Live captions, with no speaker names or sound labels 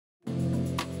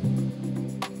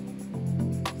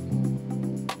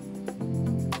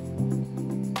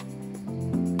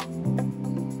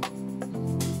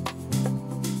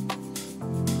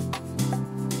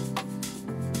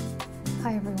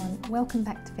Welcome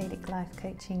back to Vedic Life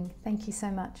Coaching. Thank you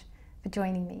so much for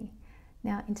joining me.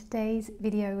 Now, in today's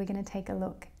video, we're going to take a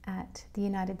look at the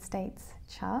United States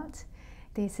chart.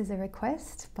 This is a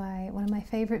request by one of my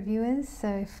favorite viewers,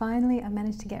 so finally I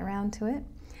managed to get around to it.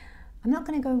 I'm not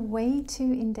going to go way too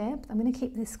in depth. I'm going to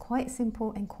keep this quite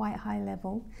simple and quite high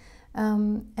level.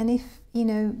 And if,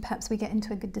 perhaps we get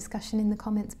into a good discussion in the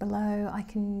comments below,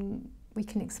 we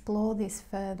can explore this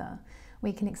further.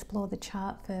 We can explore the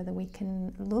chart further. We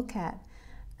can look at,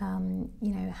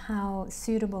 how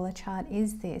suitable a chart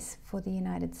is this for the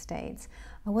United States.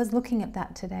 I was looking at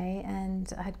that today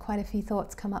and I had quite a few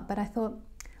thoughts come up, but I thought,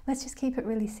 let's just keep it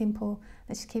really simple.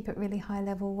 Let's just keep it really high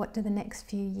level. What do the next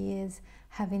few years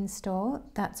have in store?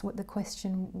 That's what the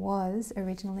question was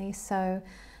originally. So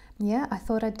yeah, I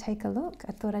thought I'd take a look.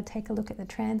 I thought I'd take a look at the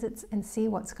transits and see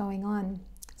what's going on.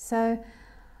 So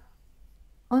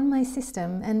on my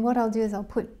system, and what I'll do is I'll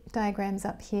put diagrams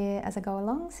up here as I go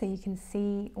along so you can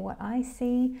see what I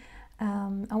see.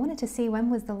 I wanted to see when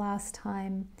was the last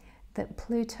time that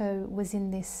Pluto was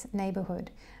in this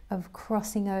neighborhood of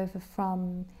crossing over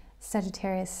from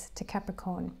Sagittarius to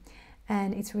Capricorn.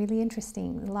 And it's really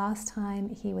interesting. The last time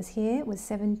he was here was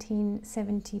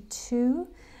 1772.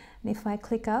 And if I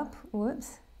click up, I've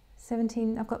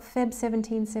got Feb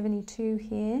 1772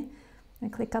 here. I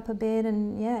click up a bit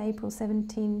and yeah, April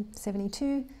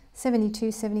 1772,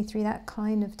 72, 73, that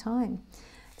kind of time.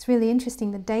 It's really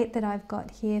interesting. The date that I've got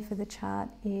here for the chart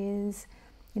is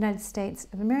United States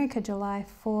of America, July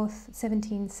 4th,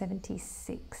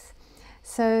 1776.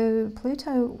 So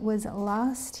Pluto was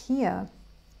last here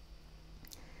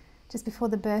just before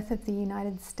the birth of the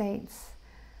United States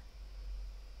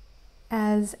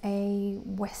as a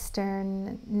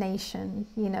Western nation,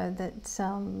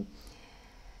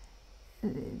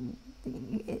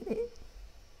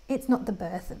 it's not the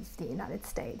birth of the United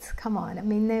States. Come on, I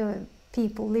mean, there were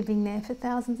people living there for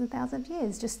thousands and thousands of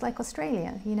years, just like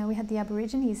Australia. We had the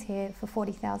Aborigines here for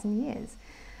 40,000 years.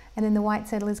 And then the white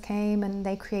settlers came and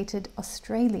they created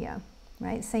Australia,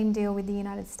 right? Same deal with the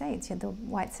United States. You had the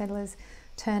white settlers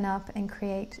turn up and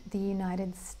create the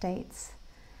United States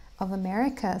of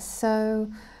America.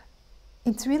 So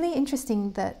it's really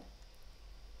interesting that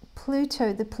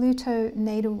the Pluto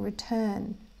natal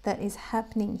return that is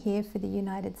happening here for the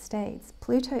United States,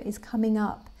 Pluto is coming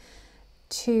up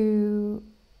to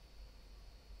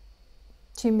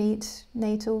meet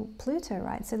natal Pluto,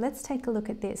 right? So let's take a look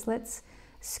at this. Let's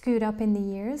scoot up in the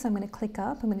years. I'm going to click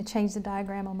up. I'm going to change the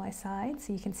diagram on my side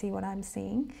so you can see what I'm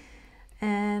seeing.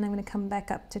 And I'm going to come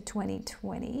back up to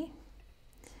 2020.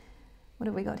 What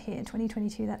have we got here?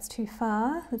 2022, that's too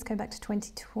far. Let's go back to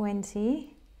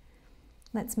 2020.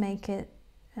 Let's make it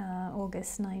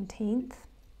August 19th.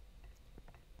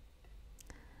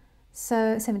 So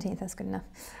 17th, that's good enough.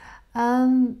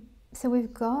 So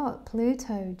we've got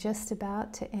Pluto just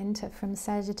about to enter from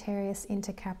Sagittarius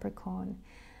into Capricorn,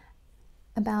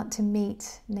 about to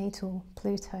meet natal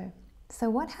Pluto. So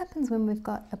what happens when we've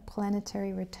got a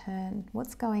planetary return?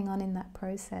 What's going on in that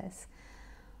process?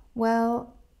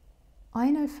 Well, I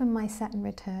know from my Saturn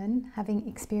return, having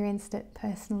experienced it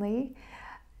personally,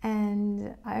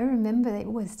 and I remember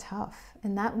it was tough,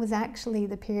 and that was actually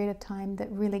the period of time that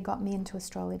really got me into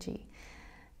astrology.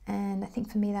 And I think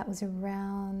for me that was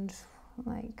around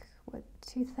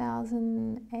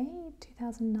 2008,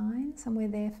 2009, somewhere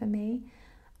there for me.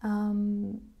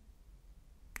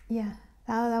 Yeah,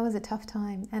 that was a tough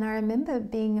time. And I remember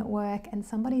being at work and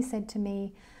somebody said to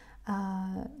me,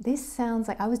 this sounds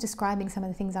like, I was describing some of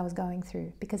the things I was going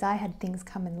through because I had things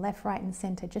coming left, right and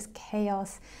center, just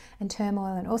chaos and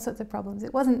turmoil and all sorts of problems.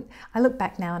 It wasn't, I look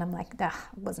back now and I'm like, it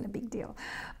wasn't a big deal.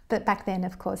 But back then,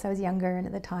 of course, I was younger and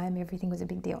at the time everything was a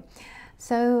big deal.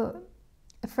 So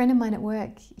a friend of mine at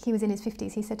work, he was in his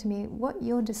 50s, he said to me, what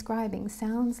you're describing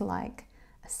sounds like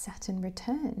a Saturn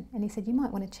return. And he said, you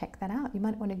might want to check that out. You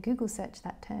might want to Google search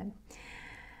that term.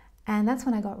 And that's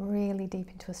when I got really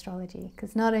deep into astrology,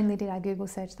 because not only did I Google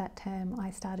search that term, I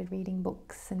started reading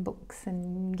books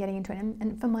and getting into it,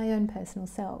 and for my own personal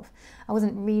self. I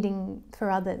wasn't reading for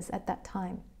others at that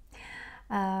time.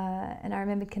 And I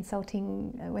remember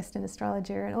consulting a Western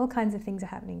astrologer and all kinds of things are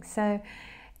happening. So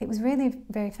it was really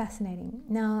very fascinating.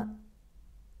 Now,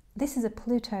 this is a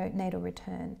Pluto natal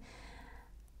return.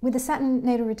 With the Saturn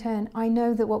natal return, I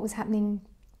know that what was happening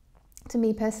to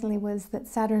me personally was that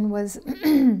Saturn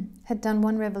had done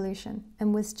one revolution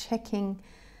and was checking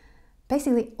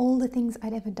basically all the things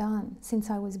I'd ever done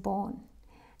since I was born.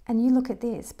 And you look at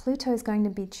this, Pluto is going to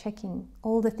be checking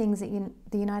all the things that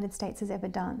the United States has ever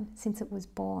done since it was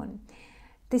born.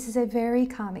 This is a very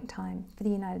karmic time for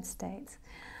the United States.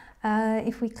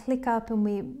 If we click up and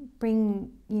we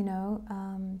bring,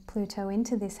 Pluto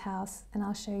into this house, and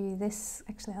I'll show you this.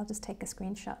 Actually, I'll just take a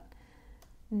screenshot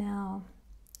now,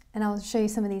 and I'll show you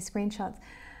some of these screenshots.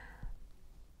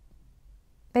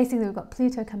 Basically, we've got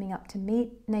Pluto coming up to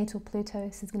meet natal Pluto,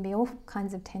 so there's going to be all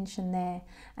kinds of tension there.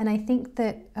 And I think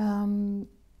that, I've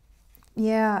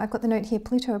got the note here,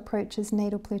 Pluto approaches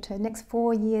natal Pluto. Next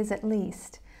 4 years at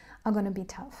least are going to be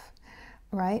tough,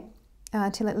 right?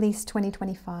 Till at least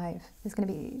 2025. There's going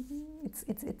to be,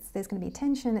 there's going to be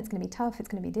tension, it's going to be tough, it's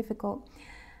going to be difficult,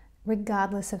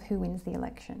 regardless of who wins the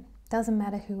election. Doesn't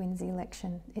matter who wins the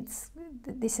election.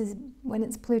 When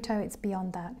it's Pluto, it's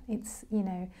beyond that. It's,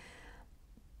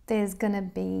 there's going to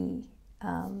be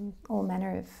all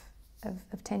manner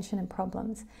of tension and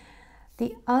problems.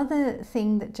 The other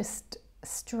thing that just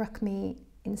struck me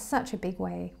in such a big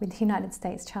way with the United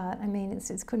States chart, I mean,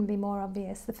 it couldn't be more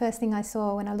obvious. The first thing I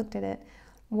saw when I looked at it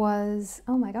was,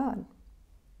 oh my God,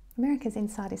 America's in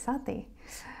Sati,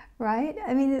 right?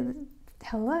 I mean,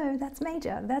 hello, that's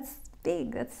major, that's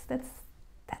big,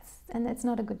 and it's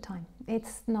not a good time.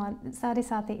 It's not,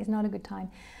 Sati is not a good time.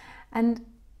 And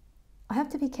I have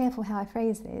to be careful how I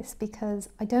phrase this, because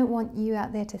I don't want you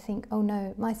out there to think, oh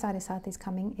no, my Sati is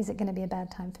coming, is it going to be a bad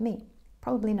time for me?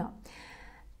 Probably not.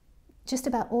 Just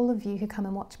about all of you who come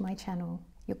and watch my channel,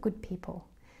 you're good people.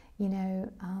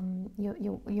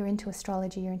 You're into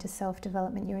astrology, you're into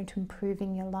self-development, you're into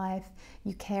improving your life,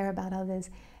 you care about others.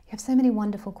 You have so many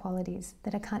wonderful qualities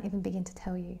that I can't even begin to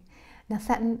tell you. Now,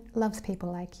 Saturn loves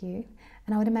people like you,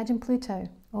 and I would imagine Pluto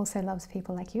also loves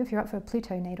people like you. If you're up for a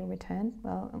Pluto natal return,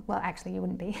 well, actually you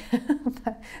wouldn't be.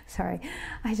 But, sorry,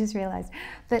 I just realized.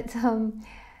 But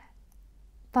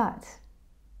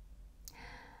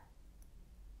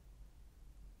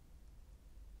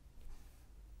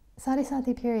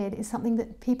Sati period is something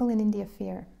that people in India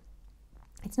fear.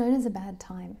 It's known as a bad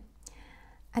time.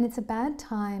 And it's a bad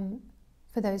time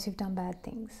for those who've done bad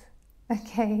things,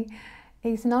 okay?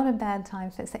 It's not a bad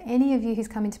time for any of you who's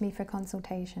coming to me for a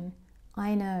consultation.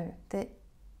 I know that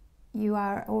you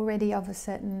are already of a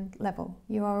certain level.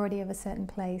 You're already of a certain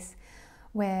place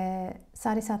where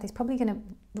Sati is probably going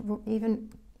to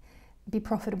even be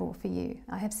profitable for you.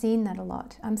 I have seen that a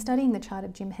lot. I'm studying the chart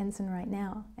of Jim Henson right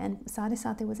now, and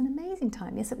Sati was an amazing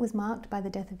time. Yes, it was marked by the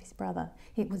death of his brother.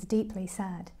 It was deeply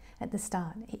sad at the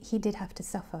start. He did have to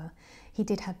suffer. He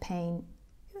did have pain.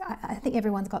 I think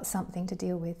everyone's got something to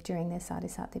deal with during their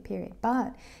Sati period, but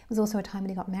it was also a time when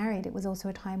he got married. It was also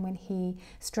a time when he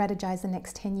strategized the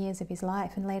next 10 years of his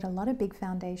life and laid a lot of big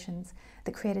foundations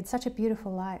that created such a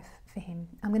beautiful life for him.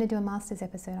 I'm going to do a master's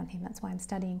episode on him. That's why I'm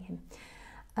studying him.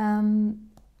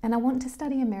 And I want to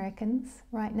study Americans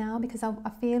right now, because I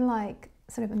feel like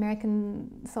sort of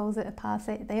American souls that are past,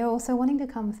 they are also wanting to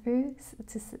come through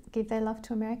to give their love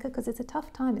to America, because it's a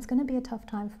tough time. It's going to be a tough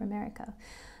time for America.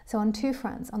 So on two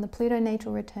fronts, on the Pluto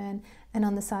natal return and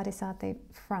on the Sati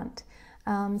front.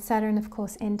 Saturn, of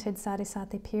course, entered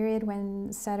Sati period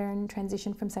when Saturn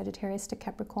transitioned from Sagittarius to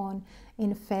Capricorn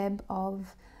in Feb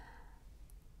of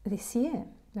this year,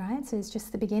 right? So it's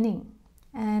just the beginning.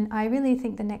 And I really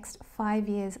think the next 5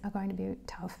 years are going to be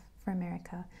tough for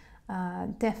America,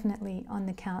 definitely on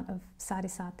the count of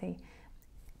Sati,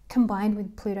 combined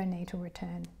with Pluto natal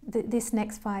return. This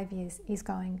next 5 years is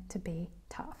going to be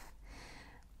tough.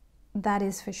 That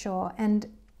is for sure. And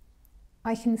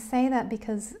I can say that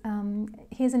because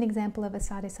here's an example of a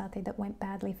Sati that went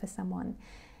badly for someone.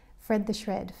 Fred the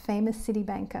Shred, famous city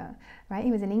banker, right?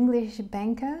 He was an English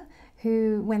banker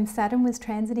who, when Saturn was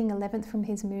transiting 11th from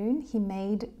his moon, he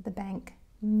made the bank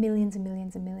millions and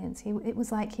millions and millions. It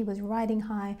was like he was riding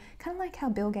high, kind of like how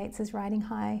Bill Gates is riding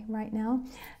high right now.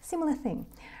 Similar thing,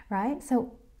 right?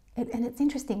 So, and it's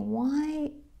interesting,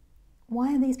 why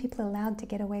are these people allowed to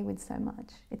get away with so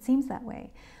much? It seems that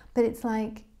way. But it's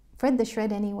like Fred the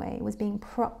Shred anyway was being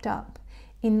propped up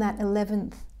in that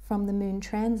 11th from the moon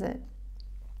transit,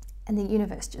 and the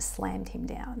universe just slammed him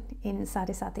down in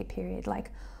Sati period.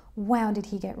 Like, wow, did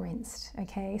he get rinsed?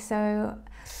 Okay, so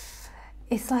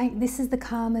it's like this is the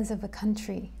karmas of a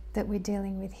country that we're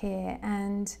dealing with here.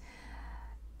 And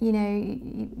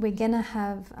we're gonna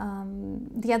have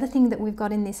the other thing that we've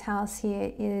got in this house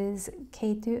here is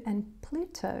Ketu and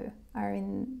Pluto are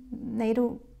in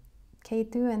natal.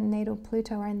 Ketu and natal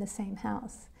Pluto are in the same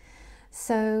house.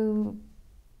 So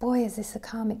boy, is this a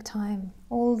karmic time.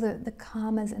 All the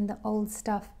karmas and the old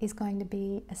stuff is going to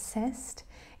be assessed,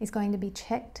 is going to be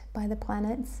checked by the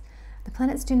planets. The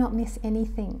planets do not miss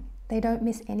anything. They don't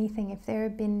miss anything. If there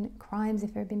have been crimes,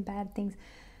 if there have been bad things,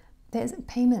 there's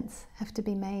payments have to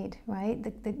be made,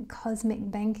 right? The cosmic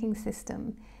banking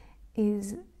system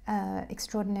is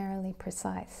extraordinarily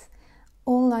precise.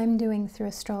 all I'm doing through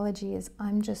astrology is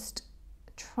I'm just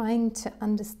trying to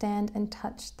understand and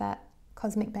touch that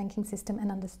cosmic banking system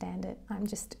and understand it. I'm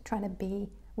just trying to be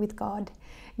with God,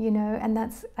 you know, and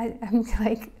that's, I'm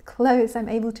like close. I'm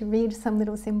able to read some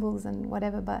little symbols and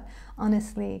whatever, but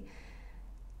honestly,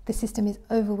 the system is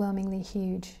overwhelmingly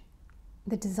huge.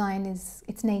 The design is,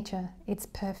 it's nature, it's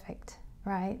perfect,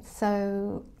 right?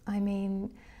 So, I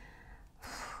mean,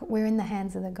 we're in the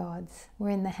hands of the gods. We're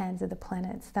in the hands of the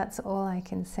planets. That's all I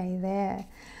can say there.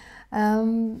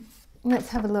 Let's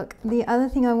have a look. The other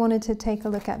thing I wanted to take a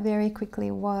look at very quickly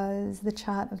was the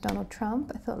chart of Donald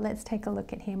Trump. I thought, let's take a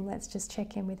look at him. Let's just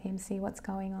check in with him, see what's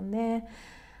going on there.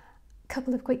 A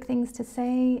couple of quick things to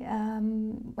say.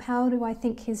 How do I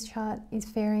think his chart is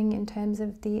faring in terms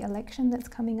of the election that's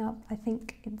coming up? I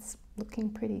think it's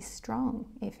looking pretty strong,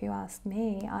 if you ask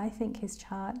me. I think his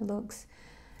chart looks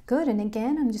good. And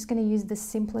again, I'm just going to use the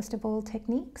simplest of all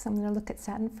techniques. I'm going to look at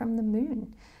Saturn from the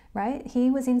moon, right?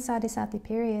 He was in Sadhisati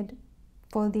period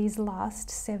for these last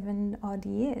 7 odd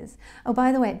years. Oh,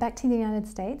 by the way, back to the United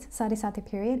States, Sadhisati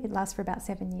period, it lasts for about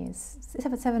 7 years,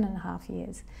 7.5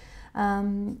 years.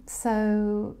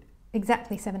 So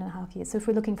exactly 7.5 years. So if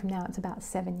we're looking from now, it's about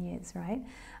 7 years, right?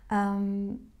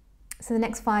 So the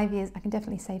next 5 years, I can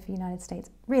definitely say for the United States,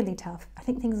 really tough. I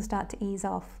think things will start to ease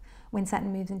off when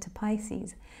Saturn moves into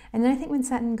Pisces. And then I think when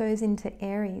Saturn goes into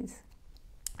Aries,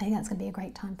 I think that's going to be a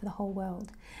great time for the whole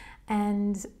world.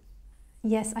 And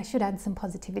yes, I should add some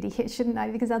positivity here, shouldn't I?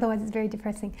 Because otherwise it's very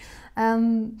depressing.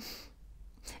 Another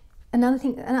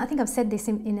thing, and I think I've said this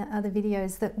in other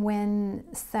videos, that when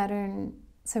Saturn,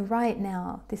 so right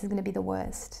now, this is going to be the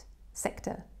worst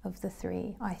sector of the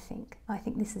 3, I think. I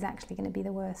think this is actually going to be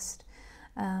the worst.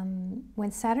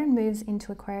 When Saturn moves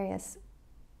into Aquarius,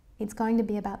 it's going to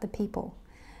be about the people,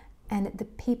 and the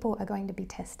people are going to be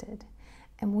tested.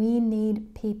 And we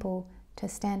need people to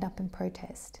stand up and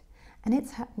protest. And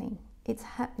it's happening. It's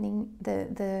happening.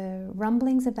 The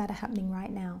rumblings of that are happening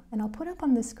right now. And I'll put up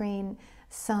on the screen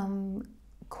some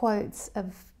quotes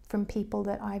from people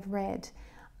that I've read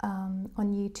on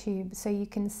YouTube, so you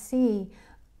can see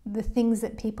the things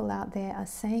that people out there are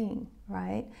saying,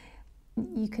 right?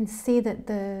 You can see that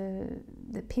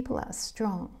the people are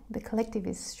strong. The collective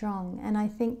is strong. And I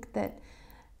think that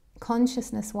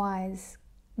consciousness-wise,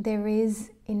 there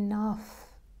is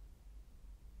enough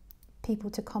people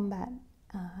to combat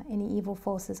any evil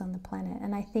forces on the planet.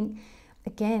 And I think,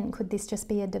 again, could this just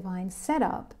be a divine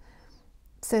setup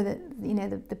so that, you know,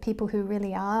 the people who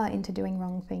really are into doing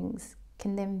wrong things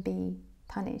can then be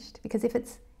punished? Because if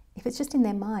it's just in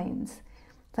their minds,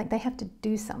 it's like they have to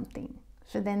do something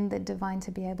for then the divine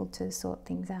to be able to sort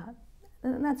things out.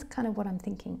 And that's kind of what I'm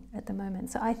thinking at the moment.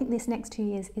 So I think this next 2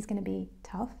 years is going to be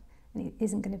tough, and it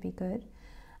isn't going to be good.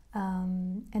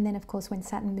 And then, of course, when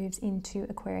Saturn moves into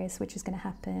Aquarius, which is going to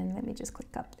happen, let me just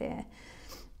click up there,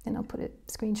 and I'll put a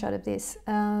screenshot of this.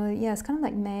 Yeah, it's kind of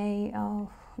like May. Oh,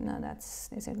 no,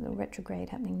 there's a little retrograde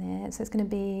happening there. So it's going to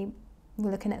be,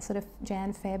 we're looking at sort of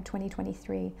Jan, Feb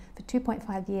 2023 for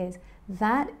 2.5 years.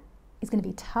 That is going to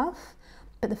be tough,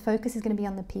 but the focus is going to be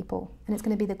on the people, and it's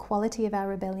going to be the quality of our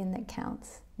rebellion that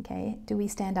counts, okay? Do we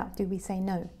stand up? Do we say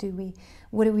no?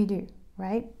 What do we do,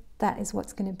 right? That is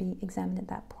what's going to be examined at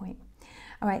that point.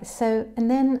 All right, so, and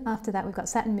then after that, we've got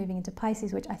Saturn moving into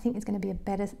Pisces, which I think is going to be a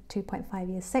better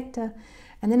 2.5 year sector.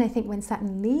 And then I think when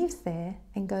Saturn leaves there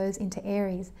and goes into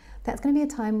Aries, that's going to be a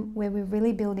time where we're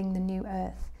really building the new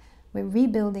Earth. We're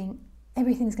rebuilding.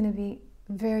 Everything's going to be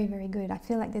very, very good. I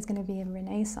feel like there's going to be a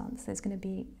renaissance. Those are going to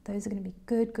be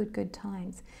good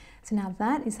times. So now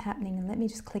that is happening, and let me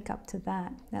just click up to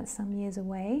that. That's some years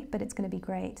away, but it's going to be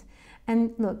great.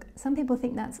 And look, some people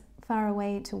think that's far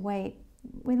away to wait.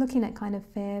 We're looking at kind of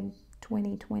Feb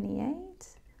 2028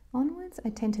 onwards. I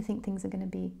tend to think things are going to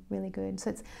be really good.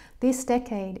 So this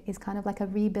decade is kind of like a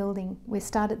rebuilding. We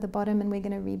start at the bottom and we're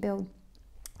going to rebuild.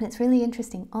 And it's really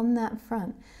interesting. On that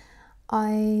front,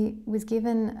 I was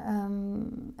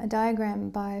given a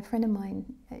diagram by a friend of mine.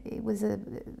 It was a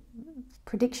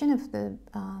prediction of the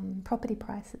property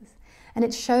prices. And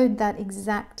it showed that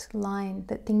exact line,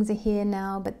 that things are here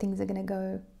now, but things are going to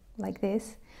go like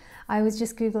this. I was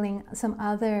just Googling some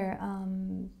other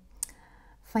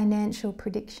financial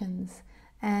predictions.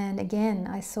 And again,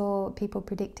 I saw people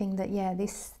predicting that, yeah,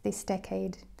 this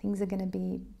decade, things are going to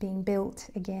be being built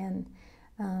again.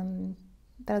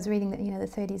 But I was reading that, you know, the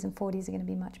 30s and 40s are going to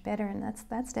be much better, and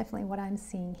that's definitely what I'm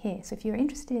seeing here. So if you're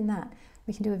interested in that,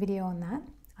 we can do a video on that.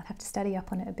 I'd have to study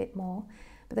up on it a bit more,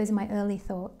 but those are my early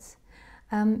thoughts.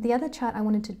 The other chart I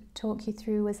wanted to talk you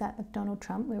through was that of Donald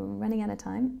Trump. We're running out of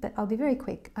time, but I'll be very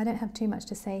quick. I don't have too much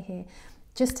to say here.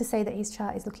 Just to say that his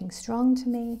chart is looking strong to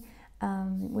me.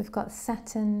 We've got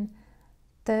Saturn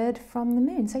third from the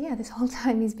moon. So yeah, this whole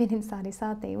time he's been in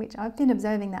Sadhisati, which I've been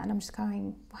observing that, and I'm just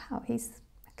going, wow, he's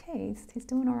okay, he's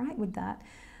doing all right with that.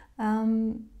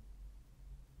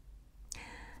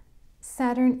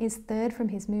 Saturn is third from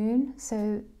his moon,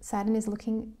 so Saturn is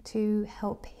looking to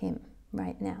help him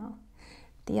right now.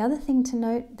 The other thing to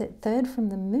note, that third from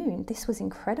the moon, this was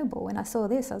incredible. When I saw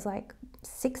this, I was like,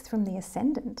 sixth from the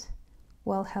ascendant.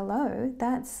 Well, hello,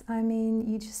 that's, I mean,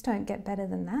 you just don't get better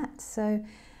than that. So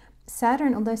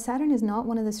Saturn, although Saturn is not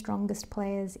one of the strongest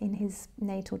players in his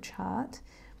natal chart,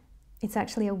 it's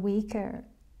actually a weaker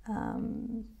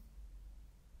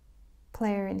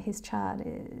player in his chart.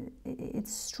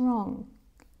 It's strong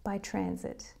by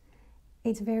transit.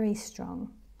 It's very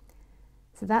strong.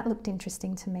 So that looked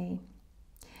interesting to me.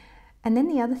 And then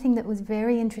the other thing that was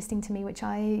very interesting to me, which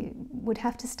I would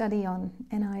have to study on,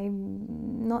 and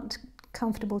I'm not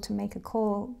comfortable to make a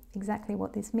call exactly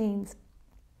what this means,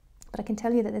 but I can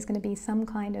tell you that there's going to be some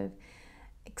kind of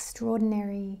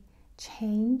extraordinary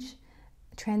change,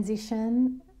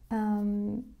 transition,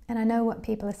 and I know what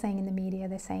people are saying in the media.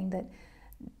 They're saying that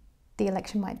the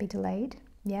election might be delayed.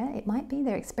 Yeah, it might be.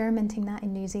 They're experimenting that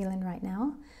in New Zealand right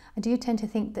now. I do tend to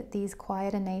think that these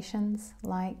quieter nations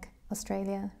like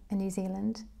Australia and New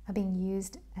Zealand are being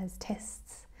used as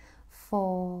tests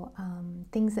for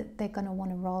things that they're going to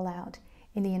want to roll out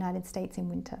in the United States in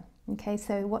winter. Okay,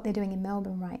 so what they're doing in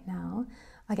Melbourne right now,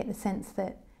 I get the sense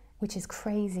that, which is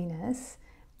craziness,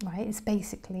 right? It's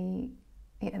basically,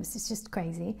 it's just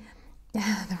crazy,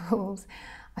 the rules.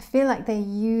 I feel like they're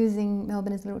using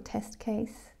Melbourne as a little test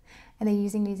case, and they're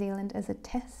using New Zealand as a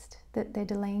test, that they're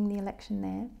delaying the election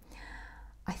there.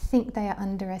 I think they are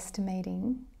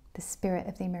underestimating the spirit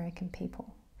of the American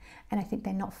people, and I think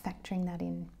they're not factoring that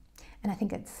in. And I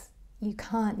think you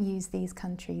can't use these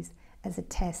countries as a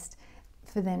test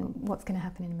for then what's going to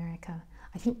happen in America.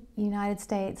 I think United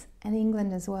States and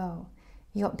England as well,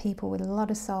 you got people with a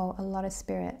lot of soul, a lot of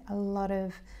spirit, a lot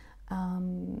of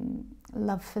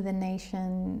love for the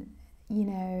nation. You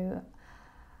know,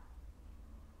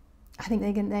 I think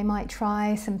they might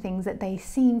try some things that they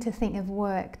seem to think have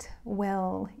worked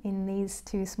well in these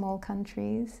two small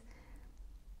countries.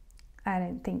 I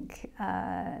don't think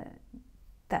I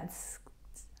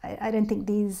don't think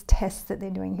these tests that they're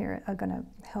doing here are going to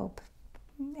help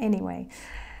anyway.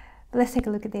 But let's take a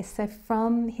look at this. So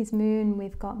from his moon,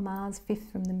 we've got Mars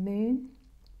fifth from the moon,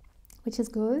 which is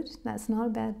good. That's not a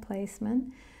bad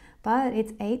placement, but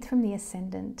it's eighth from the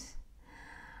ascendant.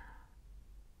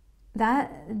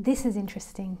 This is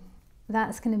interesting.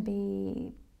 That's going to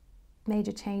be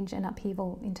major change and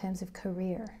upheaval in terms of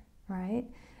career, right?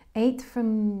 Eighth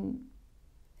from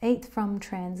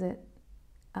transit.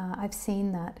 I've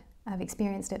seen that. I've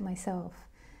experienced it myself.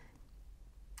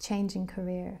 Change in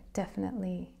career,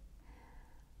 definitely.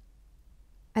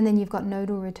 And then you've got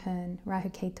nodal return, Rahu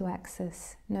Ketu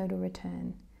axis, nodal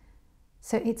return.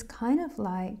 So it's kind of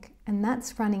like, and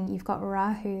that's running, you've got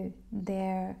Rahu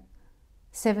there,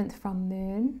 7th from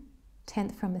moon,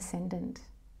 10th from ascendant.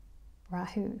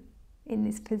 Rahu in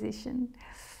this position.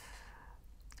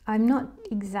 I'm not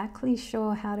exactly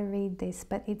sure how to read this,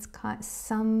 but it's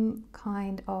some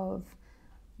kind of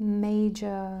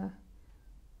major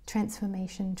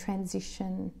transformation,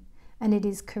 transition, and it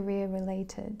is career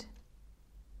related.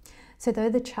 So though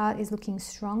the chart is looking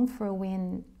strong for a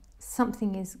win,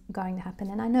 something is going to happen.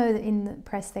 And I know that in the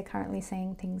press they're currently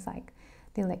saying things like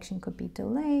the election could be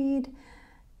delayed,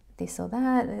 this or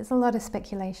that. There's a lot of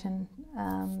speculation.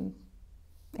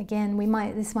 Again,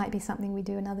 this might be something we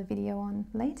do another video on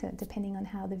later, depending on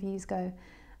how the views go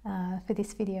for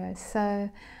this video. So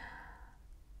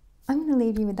I'm going to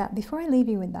leave you with that. Before I leave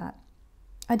you with that,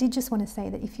 I did just want to say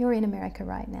that if you're in America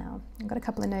right now, I've got a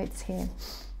couple of notes here.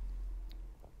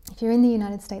 If you're in the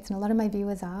United States, and a lot of my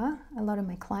viewers are, a lot of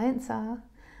my clients are,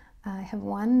 I have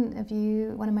one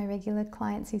of my regular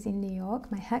clients who's in New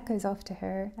York. My hat goes off to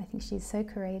her. I think she's so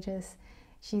courageous.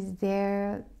 She's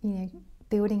there, you know,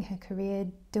 building her career,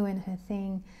 doing her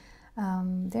thing.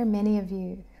 There are many of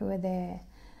you who are there.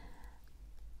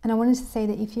 And I wanted to say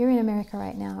that if you're in America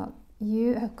right now,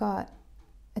 you have got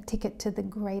a ticket to the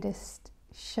greatest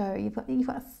show. You've got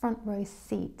a front row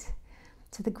seat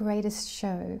to the greatest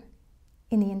show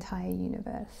in the entire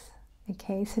universe.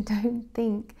 Okay, so don't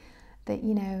think that,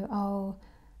 you know, oh,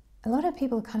 a lot of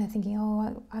people are kind of thinking,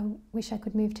 oh, I wish I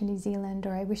could move to New Zealand,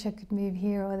 or I wish I could move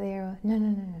here or there. Or,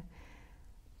 no.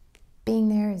 Being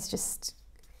there is just,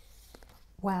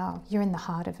 wow, you're in the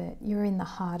heart of it. You're in the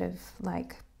heart of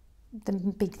like the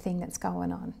big thing that's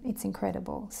going on. It's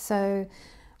incredible. So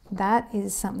that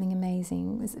is something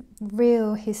amazing. It's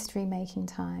real history making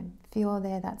time. If you're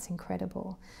there, that's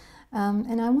incredible.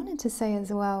 And I wanted to say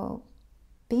as well,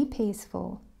 be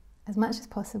peaceful as much as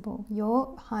possible.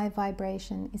 Your high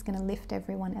vibration is going to lift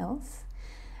everyone else.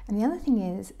 And the other thing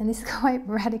is, and this is quite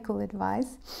radical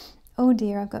advice, oh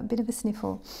dear, I've got a bit of a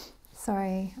sniffle.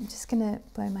 Sorry, I'm just going to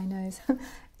blow my nose.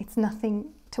 It's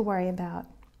nothing to worry about.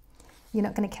 You're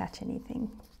not going to catch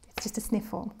anything. It's just a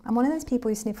sniffle. I'm one of those people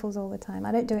who sniffles all the time.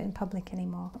 I don't do it in public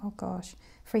anymore. Oh gosh,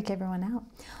 freak everyone out.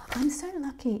 I'm so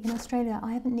lucky in Australia,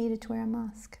 I haven't needed to wear a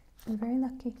mask. I'm very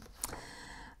lucky.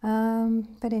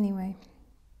 But anyway,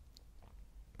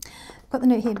 I've got the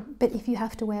note here, but if you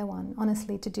have to wear one,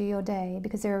 honestly, to do your day,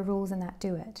 because there are rules in that,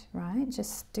 do it, right?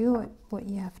 Just do what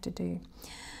you have to do.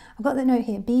 I've got the note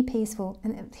here, be peaceful.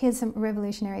 And here's some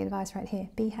revolutionary advice right here.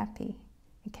 Be happy,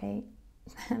 okay?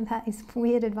 And that is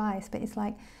weird advice, but it's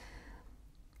like,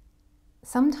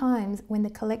 sometimes when the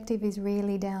collective is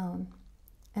really down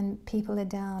and people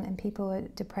are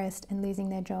depressed and losing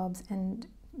their jobs and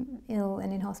ill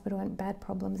and in hospital and bad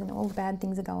problems and all the bad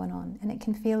things are going on, and it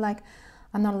can feel like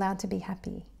I'm not allowed to be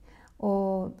happy,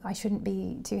 or I shouldn't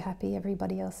be too happy,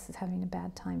 everybody else is having a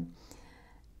bad time.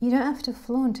 You don't have to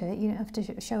flaunt it, you don't have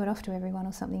to show it off to everyone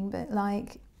or something, but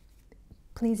like,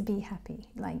 please be happy.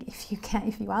 Like, if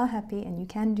you are happy and you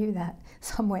can do that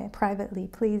somewhere privately,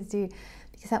 please do,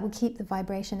 because that will keep the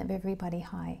vibration of everybody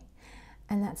high.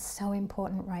 And that's so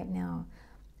important right now.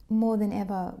 More than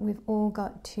ever, we've all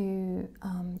got to,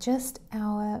 just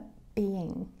our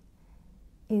being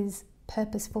is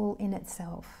purposeful in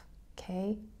itself,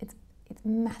 okay? It's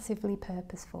massively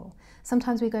purposeful.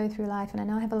 Sometimes we go through life, and I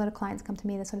know I have a lot of clients come to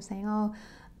me, they're sort of saying, oh,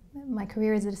 my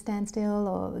career is at a standstill,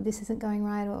 or this isn't going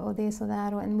right, or this or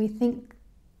that, and we think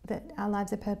that our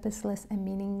lives are purposeless and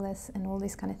meaningless and all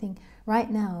this kind of thing. Right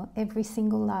now, every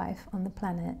single life on the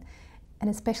planet, and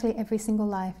especially every single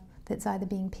life that's either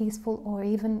being peaceful or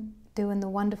even doing the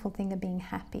wonderful thing of being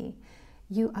happy,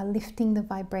 you are lifting the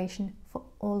vibration for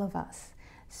all of us.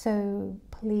 So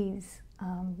please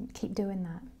keep doing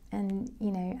that. And,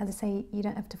 you know, as I say, you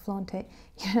don't have to flaunt it,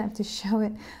 you don't have to show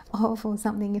it off or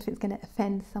something if it's going to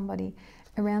offend somebody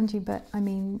around you. But I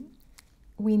mean,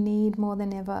 we need more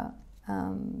than ever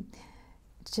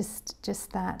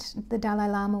just that. The Dalai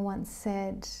Lama once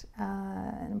said,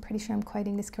 and I'm pretty sure I'm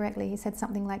quoting this correctly, he said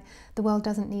something like, the world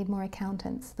doesn't need more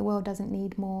accountants, the world doesn't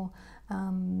need more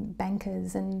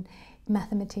bankers and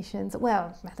mathematicians.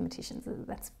 Well, mathematicians,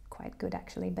 that's quite good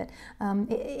actually, but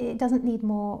it doesn't need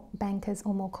more bankers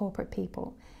or more corporate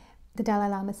people. The Dalai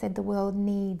Lama said the world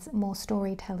needs more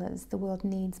storytellers, the world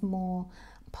needs more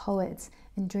poets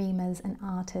and dreamers and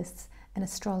artists and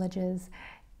astrologers.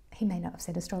 He may not have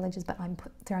said astrologers, but I'm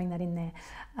throwing that in there.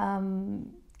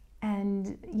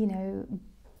 And, you know,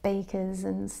 bakers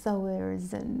and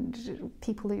sewers and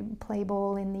people who play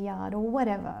ball in the yard or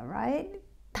whatever, right?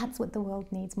 That's what the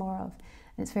world needs more of.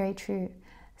 And it's very true.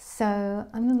 So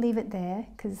I'm going to leave it there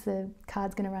because the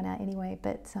card's going to run out anyway.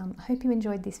 But I hope you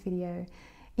enjoyed this video.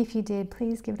 If you did,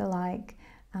 please give it a like.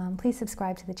 Please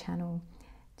subscribe to the channel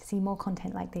to see more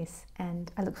content like this.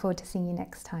 And I look forward to seeing you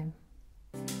next time.